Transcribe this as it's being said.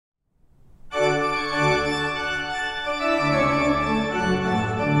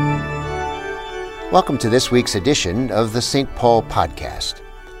Welcome to this week's edition of the St. Paul Podcast.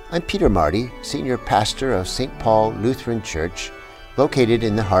 I'm Peter Marty, Senior Pastor of St. Paul Lutheran Church, located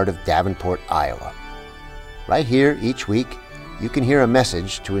in the heart of Davenport, Iowa. Right here, each week, you can hear a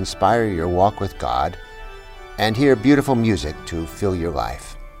message to inspire your walk with God and hear beautiful music to fill your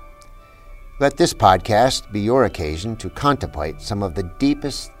life. Let this podcast be your occasion to contemplate some of the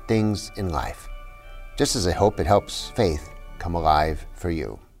deepest things in life, just as I hope it helps faith come alive for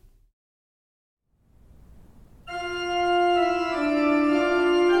you.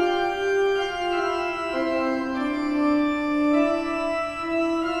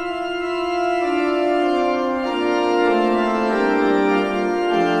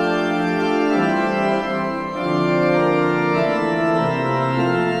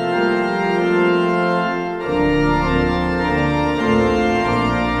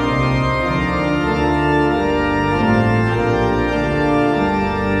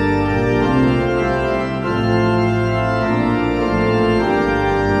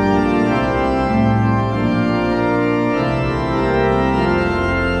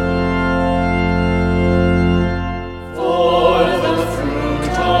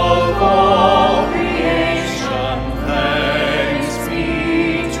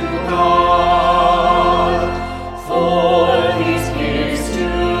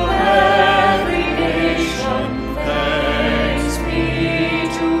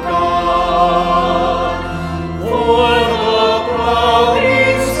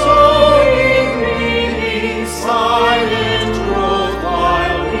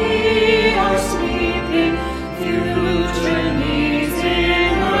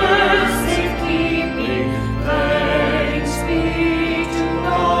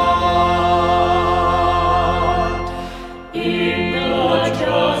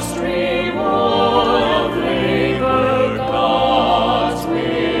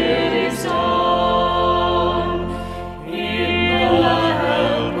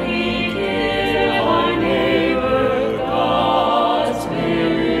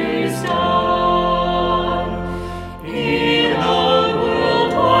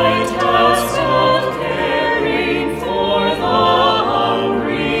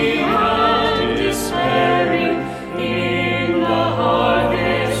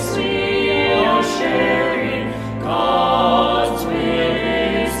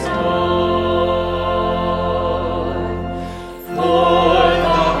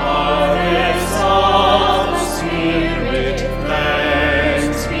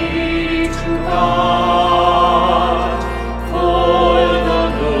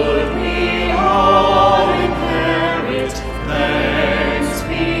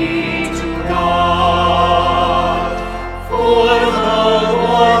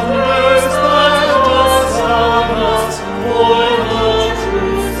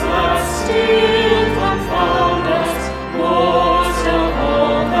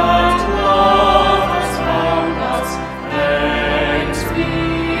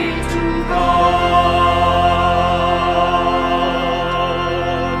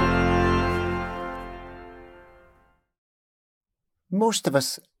 Most of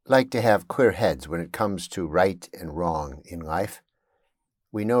us like to have clear heads when it comes to right and wrong in life.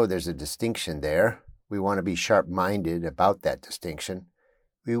 We know there's a distinction there. We want to be sharp-minded about that distinction.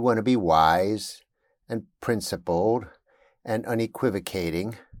 We want to be wise and principled and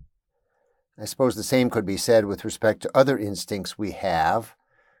unequivocating. I suppose the same could be said with respect to other instincts we have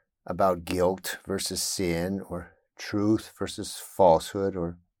about guilt versus sin, or truth versus falsehood,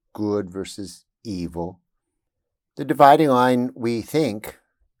 or good versus evil. The dividing line, we think,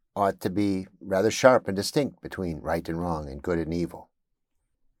 ought to be rather sharp and distinct between right and wrong and good and evil.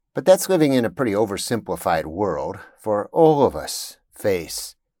 But that's living in a pretty oversimplified world, for all of us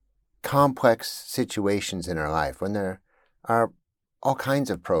face complex situations in our life when there are all kinds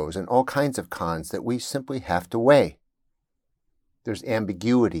of pros and all kinds of cons that we simply have to weigh. There's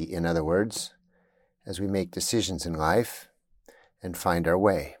ambiguity, in other words, as we make decisions in life and find our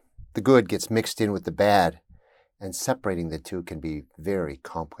way. The good gets mixed in with the bad, and separating the two can be very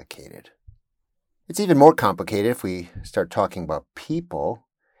complicated. It's even more complicated if we start talking about people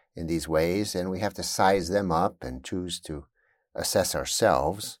in these ways, and we have to size them up and choose to assess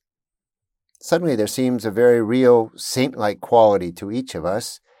ourselves. Suddenly there seems a very real saint-like quality to each of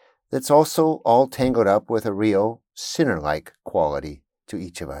us that's also all tangled up with a real sinner-like quality to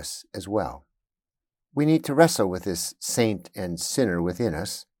each of us as well. We need to wrestle with this saint and sinner within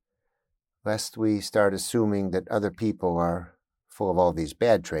us, lest we start assuming that other people are full of all these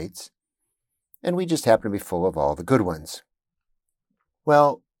bad traits, and we just happen to be full of all the good ones.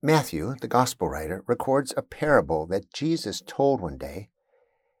 Well, Matthew, the gospel writer, records a parable that Jesus told one day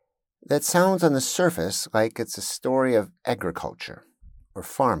that sounds on the surface like it's a story of agriculture or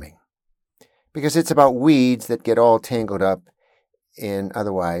farming, because it's about weeds that get all tangled up in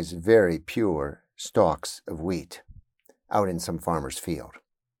otherwise very pure stalks of wheat out in some farmer's field.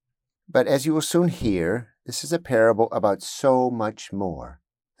 But as you will soon hear, this is a parable about so much more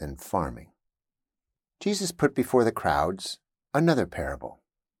than farming. Jesus put before the crowds another parable.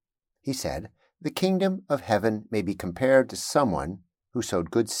 He said, "The kingdom of heaven may be compared to someone who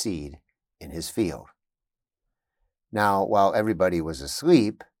sowed good seed in his field. Now, while everybody was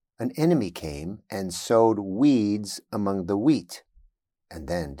asleep, an enemy came and sowed weeds among the wheat, and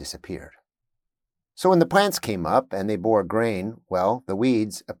then disappeared. So when the plants came up and they bore grain, well, the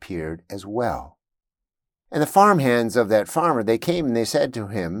weeds appeared as well. And the farmhands of that farmer, they came and they said to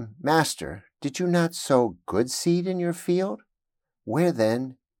him, 'Master, did you not sow good seed in your field? Where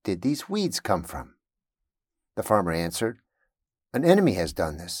then did these weeds come from?' The farmer answered, 'An enemy has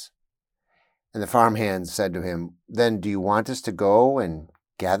done this.' And the farmhands said to him, 'Then do you want us to go and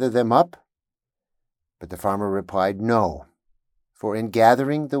gather them up?' But the farmer replied, 'No, for in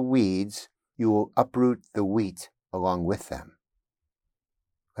gathering the weeds, you will uproot the wheat along with them.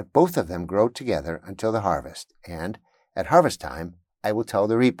 Let both of them grow together until the harvest, and at harvest time I will tell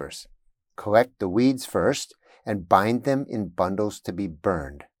the reapers, collect the weeds first and bind them in bundles to be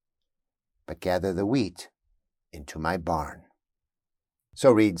burned, but gather the wheat into my barn."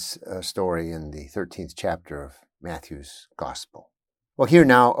 So reads a story in the 13th chapter of Matthew's Gospel. Well, hear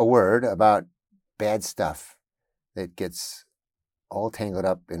now a word about bad stuff that gets all tangled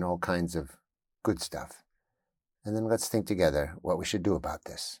up in all kinds of good stuff. And then let's think together what we should do about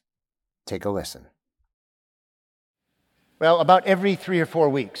this. Take a listen. Well, about every 3 or 4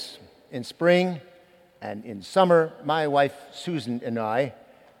 weeks, in spring and in summer, my wife Susan and I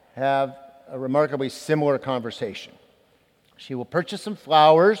have a remarkably similar conversation. She will purchase some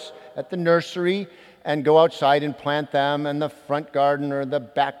flowers at the nursery and go outside and plant them in the front garden or the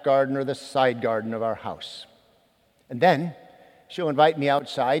back garden or the side garden of our house. And then she'll invite me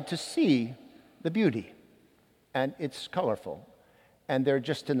outside to see the beauty. And it's colorful, and they're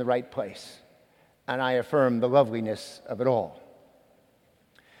just in the right place. And I affirm the loveliness of it all.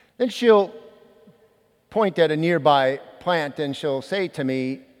 Then she'll point at a nearby plant and she'll say to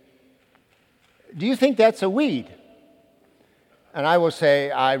me, "Do you think that's a weed?" And I will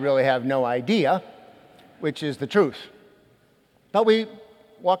say, "I really have no idea," which is the truth. But we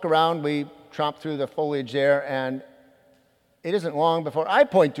walk around, we tromp through the foliage there, and it isn't long before I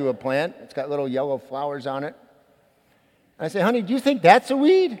point to a plant. It's got little yellow flowers on it. And I say, "Honey, do you think that's a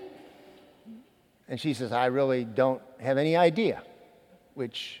weed?" And she says, "I really don't have any idea,"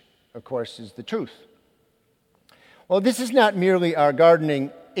 which, of course, is the truth. Well, this is not merely our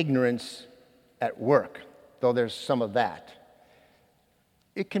gardening ignorance at work, though there's some of that.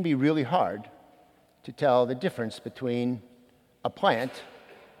 It can be really hard to tell the difference between a plant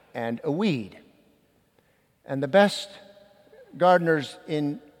and a weed. And the best gardeners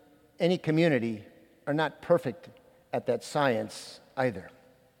in any community are not perfect at that science either.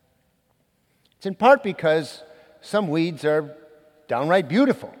 It's in part because some weeds are downright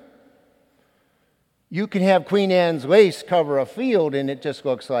beautiful. You can have Queen Anne's lace cover a field and it just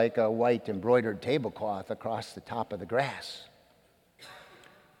looks like a white embroidered tablecloth across the top of the grass.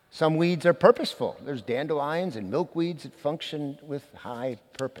 Some weeds are purposeful. There's dandelions and milkweeds that function with high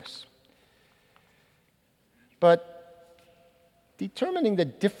purpose. But determining the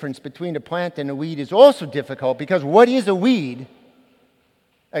difference between a plant and a weed is also difficult, because what is a weed?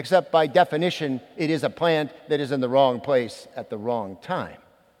 Except by definition, it is a plant that is in the wrong place at the wrong time.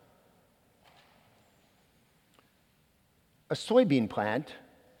 A soybean plant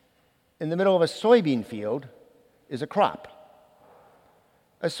in the middle of a soybean field is a crop.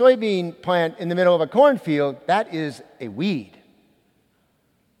 A soybean plant in the middle of a cornfield, that is a weed.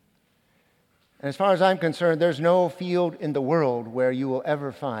 And as far as I'm concerned, there's no field in the world where you will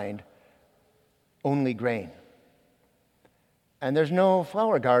ever find only grain. And there's no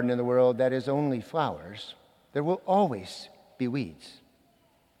flower garden in the world that is only flowers. There will always be weeds.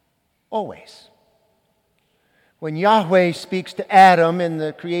 Always. When Yahweh speaks to Adam in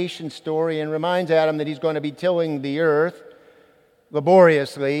the creation story and reminds Adam that he's going to be tilling the earth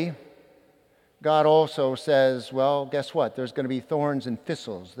laboriously, God also says, well, guess what? There's going to be thorns and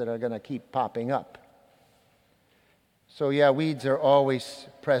thistles that are going to keep popping up. So yeah, weeds are always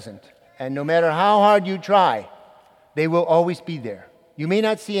present. And no matter how hard you try, they will always be there. You may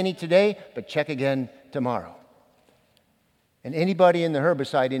not see any today, but check again tomorrow. And anybody in the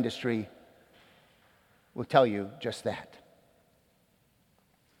herbicide industry will tell you just that.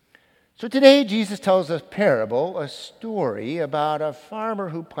 So today, Jesus tells a parable, a story about a farmer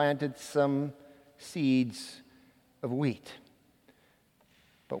who planted some seeds of wheat.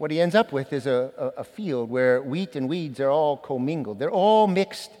 But what he ends up with is a field where wheat and weeds are all commingled. They're all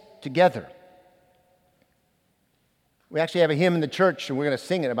mixed together. We actually have a hymn in the church, and we're going to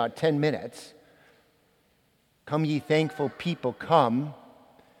sing it in about 10 minutes. Come ye thankful people, come,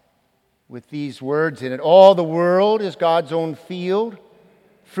 with these words in it. All the world is God's own field,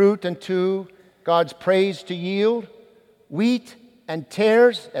 fruit unto God's praise to yield. Wheat and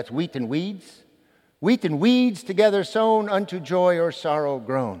tares, that's wheat and weeds together sown, unto joy or sorrow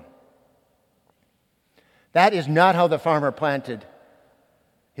grown. That is not how the farmer planted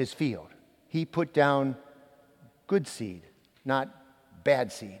his field. He put down good seed, not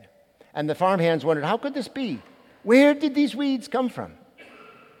bad seed. And the farmhands wondered, how could this be? Where did these weeds come from?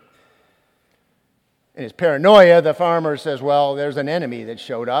 In his paranoia, the farmer says, well, there's an enemy that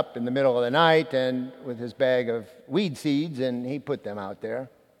showed up in the middle of the night and with his bag of weed seeds, and he put them out there.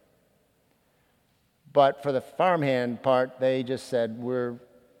 But for the farmhand part, they just said, we're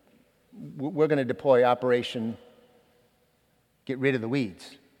going to deploy Operation Get Rid of the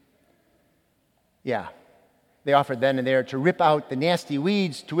Weeds. Yeah. They offered then and there to rip out the nasty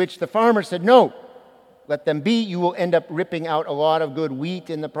weeds, to which the farmer said, no, let them be. You will end up ripping out a lot of good wheat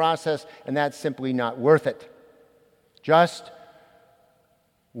in the process, and that's simply not worth it. Just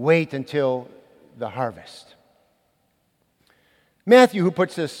wait until the harvest. Matthew, who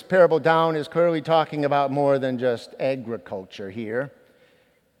puts this parable down, is clearly talking about more than just agriculture here.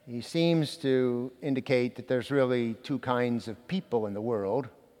 He seems to indicate that there's really two kinds of people in the world.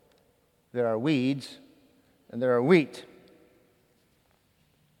 There are weeds and there are wheat.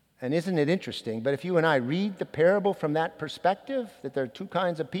 And isn't it interesting? But if you and I read the parable from that perspective, that there are two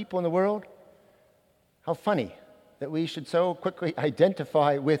kinds of people in the world, how funny that we should so quickly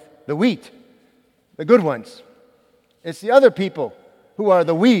identify with the wheat, the good ones. It's the other people who are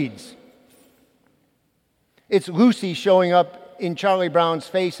the weeds. It's Lucy showing up in Charlie Brown's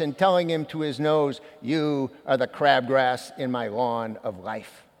face and telling him to his nose, you are the crabgrass in my lawn of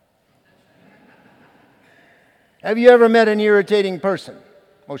life. Have you ever met an irritating person?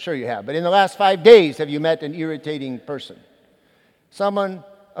 Well, sure you have. But in the last 5 days, have you met an irritating person? Someone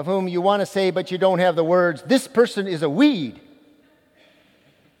of whom you want to say, but you don't have the words, this person is a weed.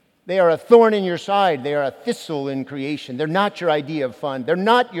 They are a thorn in your side. They are a thistle in creation. They're not your idea of fun. They're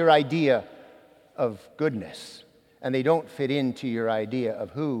not your idea of goodness. And they don't fit into your idea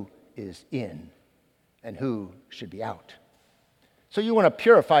of who is in and who should be out. So you want to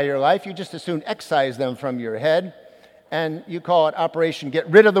purify your life, you just as soon excise them from your head, and you call it Operation Get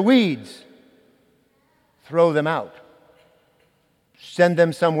Rid of the Weeds. Throw them out. Send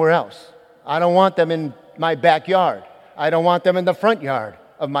them somewhere else. I don't want them in my backyard. I don't want them in the front yard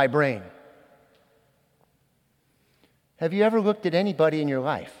of my brain. Have you ever looked at anybody in your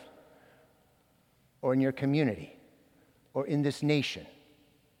life, or in your community, or in this nation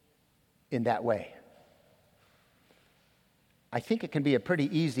in that way? I think it can be a pretty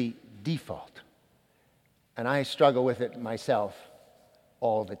easy default. And I struggle with it myself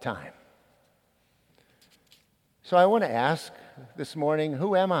all the time. So I want to ask this morning,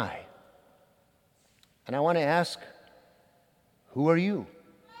 who am I? And I want to ask, who are you?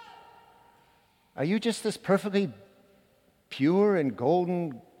 Are you just this perfectly pure and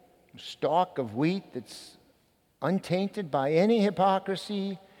golden stalk of wheat that's untainted by any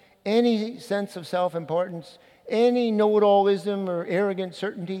hypocrisy, any sense of self-importance, any know-it-allism or arrogant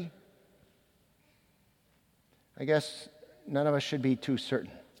certainty? I guess none of us should be too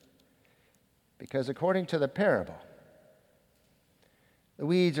certain. Because according to the parable, the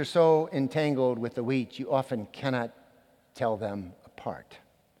weeds are so entangled with the wheat, you often cannot tell them apart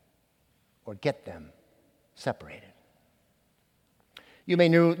or get them separated. You may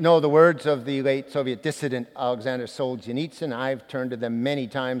know the words of the late Soviet dissident Alexander Solzhenitsyn. I've turned to them many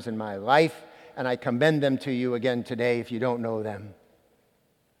times in my life, and I commend them to you again today if you don't know them.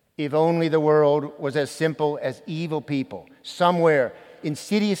 If only the world was as simple as evil people, somewhere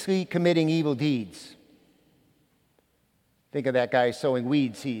insidiously committing evil deeds. Think of that guy sowing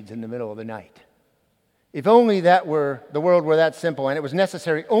weed seeds in the middle of the night. If only the world were that simple, and it was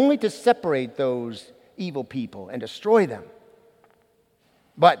necessary only to separate those evil people and destroy them.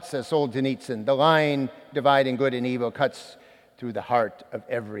 But, says Solzhenitsyn, the line dividing good and evil cuts through the heart of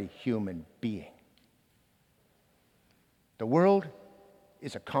every human being. The world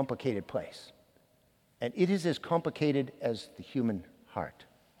is a complicated place, and it is as complicated as the human heart.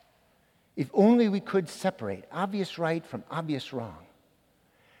 If only we could separate obvious right from obvious wrong,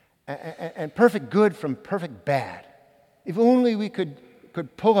 and perfect good from perfect bad. If only we could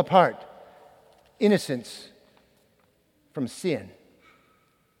pull apart innocence from sin.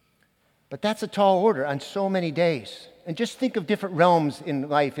 But that's a tall order on so many days. And just think of different realms in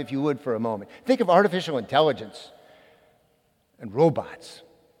life, if you would, for a moment. Think of artificial intelligence and robots.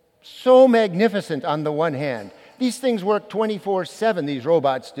 So magnificent on the one hand. These things work 24/7, these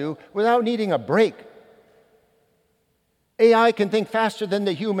robots do, without needing a break. AI can think faster than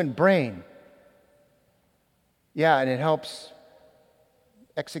the human brain. Yeah, and it helps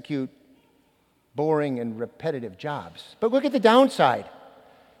execute boring and repetitive jobs. But look at the downside.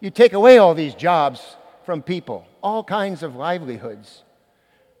 You take away all these jobs from people, all kinds of livelihoods.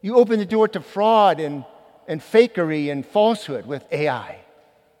 You open the door to fraud and fakery and falsehood with AI.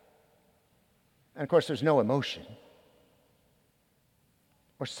 And of course, there's no emotion.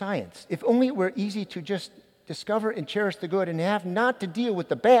 Or science. If only it were easy to just discover and cherish the good and have not to deal with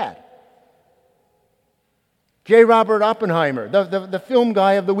the bad. J. Robert Oppenheimer, the film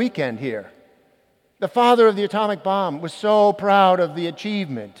guy of the weekend here, the father of the atomic bomb, was so proud of the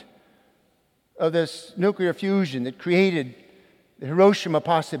achievement of this nuclear fusion that created the Hiroshima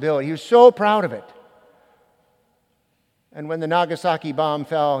possibility. He was so proud of it. And when the Nagasaki bomb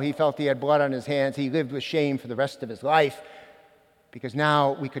fell, he felt he had blood on his hands. He lived with shame for the rest of his life because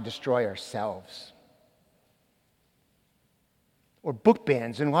now we could destroy ourselves. Or book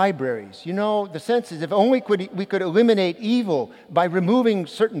bans in libraries. You know, the sense is if only we could eliminate evil by removing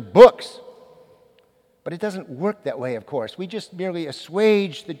certain books. But it doesn't work that way, of course. We just merely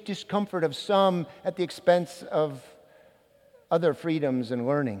assuage the discomfort of some at the expense of other freedoms and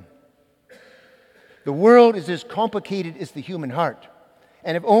learning. The world is as complicated as the human heart.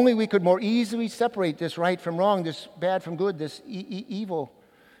 And if only we could more easily separate this right from wrong, this bad from good, this evil,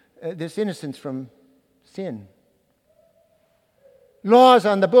 this innocence from sin. Laws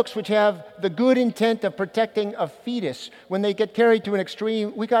on the books which have the good intent of protecting a fetus, when they get carried to an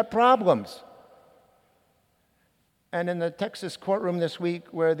extreme, we got problems. And in the Texas courtroom this week,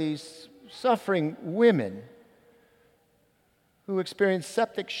 where these suffering women who experienced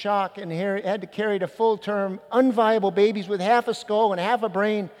septic shock and had to carry to full-term unviable babies with half a skull and half a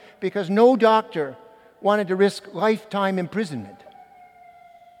brain because no doctor wanted to risk lifetime imprisonment.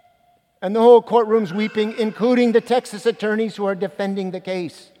 And the whole courtroom's weeping, including the Texas attorneys who are defending the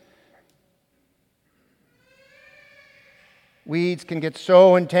case. Weeds can get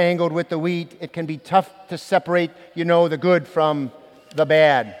so entangled with the wheat, it can be tough to separate, the good from the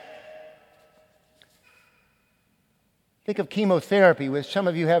bad. Think of chemotherapy, which some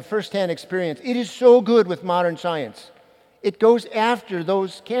of you have firsthand experience. It is so good with modern science. It goes after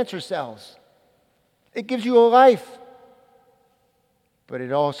those cancer cells. It gives you a life. But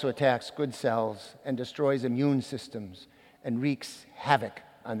it also attacks good cells and destroys immune systems and wreaks havoc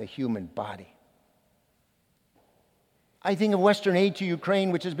on the human body. I think of Western aid to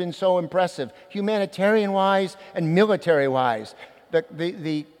Ukraine, which has been so impressive, humanitarian-wise and military-wise.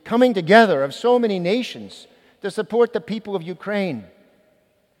 The coming together of so many nations to support the people of Ukraine.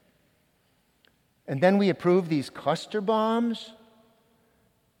 And then we approve these cluster bombs,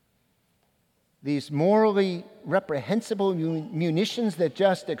 these morally reprehensible munitions that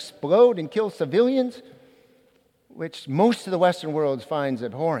just explode and kill civilians, which most of the Western world finds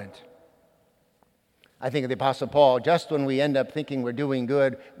abhorrent. I think of the Apostle Paul. Just when we end up thinking we're doing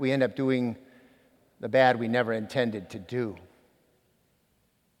good, we end up doing the bad we never intended to do.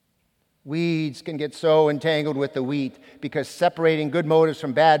 Weeds can get so entangled with the wheat because separating good motives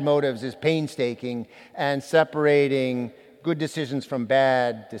from bad motives is painstaking, and separating good decisions from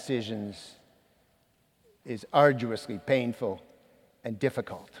bad decisions is arduously painful and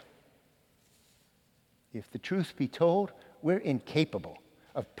difficult. If the truth be told, we're incapable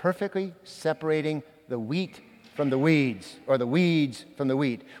of perfectly separating the wheat from the weeds, or the weeds from the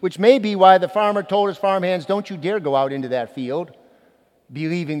wheat, which may be why the farmer told his farmhands, don't you dare go out into that field,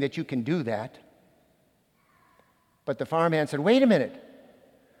 believing that you can do that. But the farmhand said, wait a minute.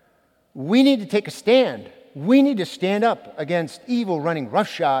 We need to take a stand. We need to stand up against evil running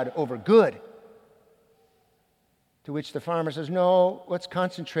roughshod over good. To which the farmer says, no, let's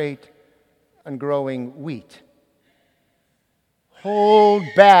concentrate on growing wheat. Hold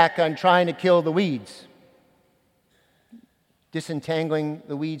back on trying to kill the weeds. Disentangling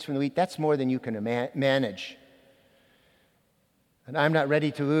the weeds from the wheat, that's more than you can manage. And I'm not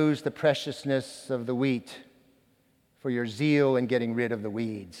ready to lose the preciousness of the wheat for your zeal in getting rid of the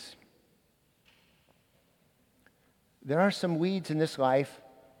weeds. There are some weeds in this life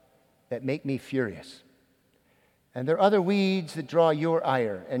that make me furious. And there are other weeds that draw your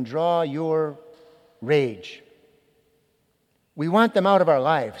ire and draw your rage. We want them out of our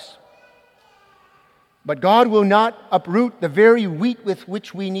lives. But God will not uproot the very wheat with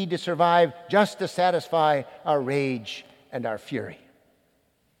which we need to survive just to satisfy our rage and our fury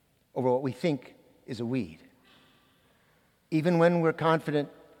over what we think is a weed. Even when we're confident,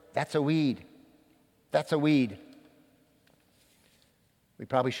 that's a weed, we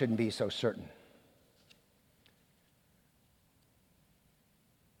probably shouldn't be so certain.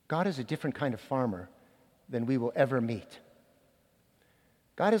 God is a different kind of farmer than we will ever meet.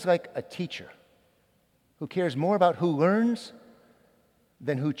 God is like a teacher who cares more about who learns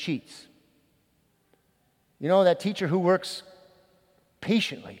than who cheats. You know, that teacher who works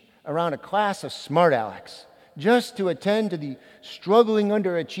patiently around a class of smart alecks just to attend to the struggling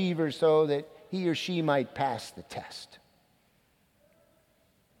underachievers so that he or she might pass the test.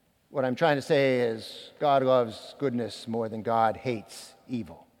 What I'm trying to say is God loves goodness more than God hates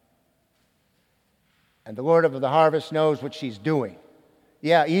evil. And the Lord of the harvest knows what she's doing.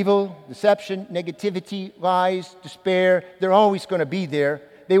 Yeah, evil, deception, negativity, lies, despair, they're always going to be there.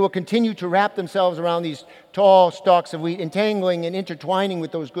 They will continue to wrap themselves around these tall stalks of wheat, entangling and intertwining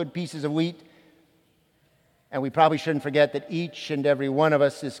with those good pieces of wheat. And we probably shouldn't forget that each and every one of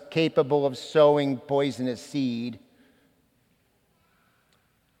us is capable of sowing poisonous seed.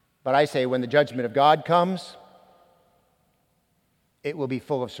 But I say when the judgment of God comes, it will be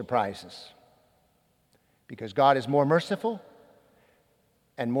full of surprises. Because God is more merciful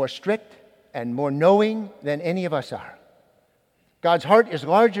and more strict and more knowing than any of us are. God's heart is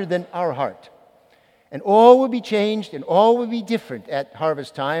larger than our heart. And all will be changed and all will be different at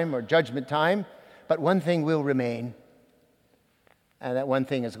harvest time or judgment time. But one thing will remain, and that one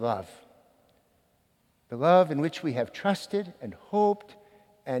thing is love. The love in which we have trusted and hoped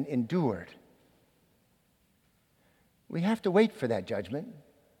and endured. We have to wait for that judgment.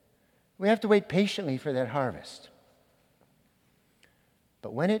 We have to wait patiently for that harvest.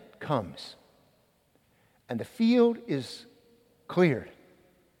 But when it comes and the field is cleared,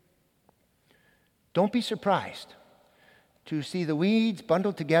 don't be surprised to see the weeds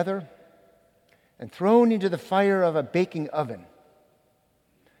bundled together and thrown into the fire of a baking oven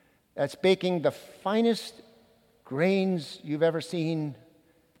that's baking the finest grains you've ever seen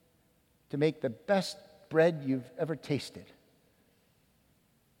to make the best bread you've ever tasted,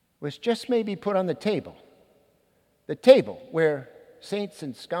 which just may be put on the table where saints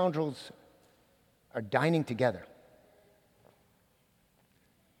and scoundrels are dining together.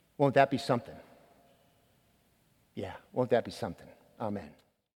 Won't that be something? Yeah, won't that be something? Amen.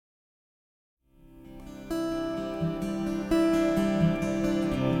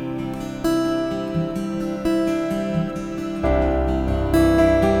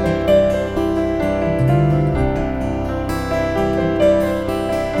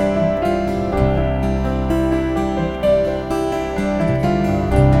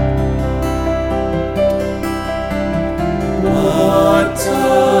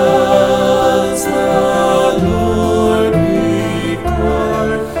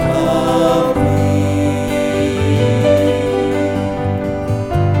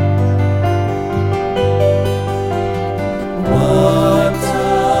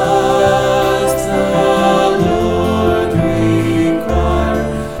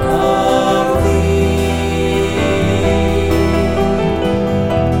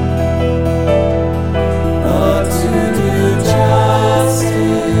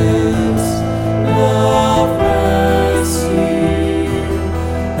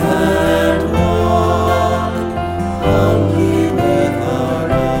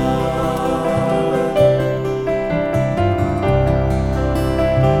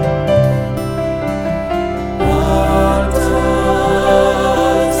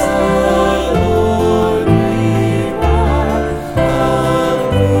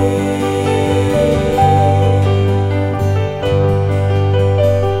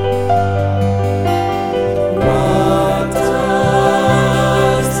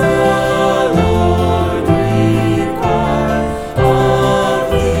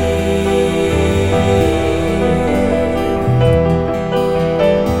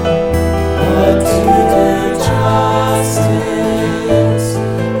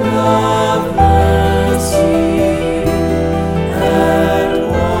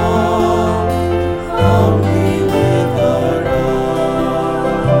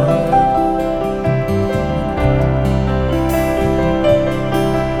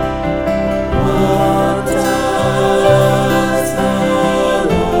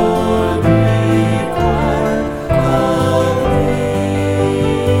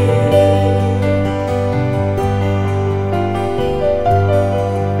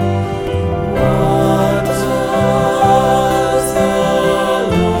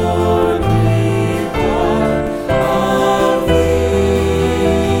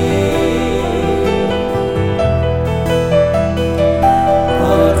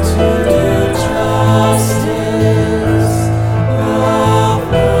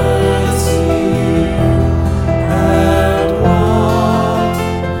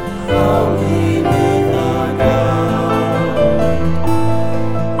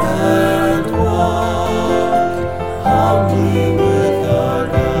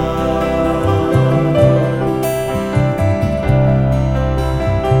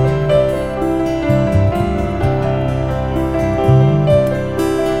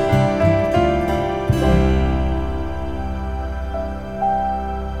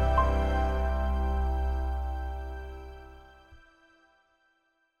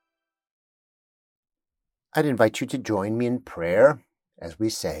 I'd invite you to join me in prayer as we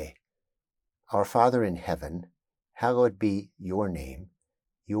say, Our Father in heaven, hallowed be your name.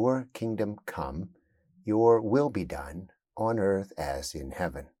 Your kingdom come, your will be done, on earth as in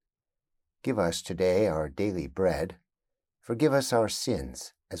heaven. Give us today our daily bread. Forgive us our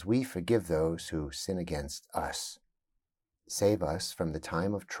sins, as we forgive those who sin against us. Save us from the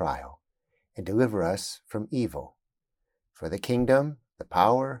time of trial, and deliver us from evil. For the kingdom, the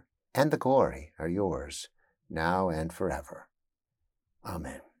power, and the glory are yours, now and forever.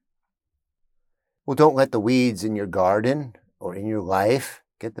 Amen. Well, don't let the weeds in your garden or in your life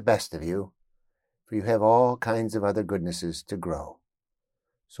get the best of you, for you have all kinds of other goodnesses to grow.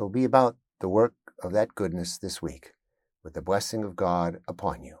 So be about the work of that goodness this week, with the blessing of God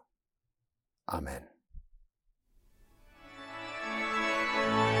upon you. Amen.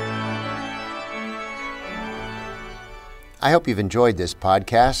 I hope you've enjoyed this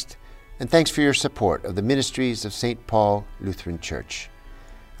podcast, and thanks for your support of the ministries of St. Paul Lutheran Church.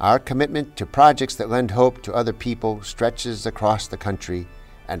 Our commitment to projects that lend hope to other people stretches across the country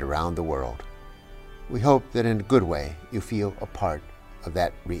and around the world. We hope that in a good way you feel a part of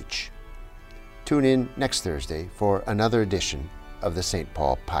that reach. Tune in next Thursday for another edition of the St.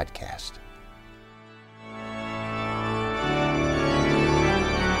 Paul Podcast.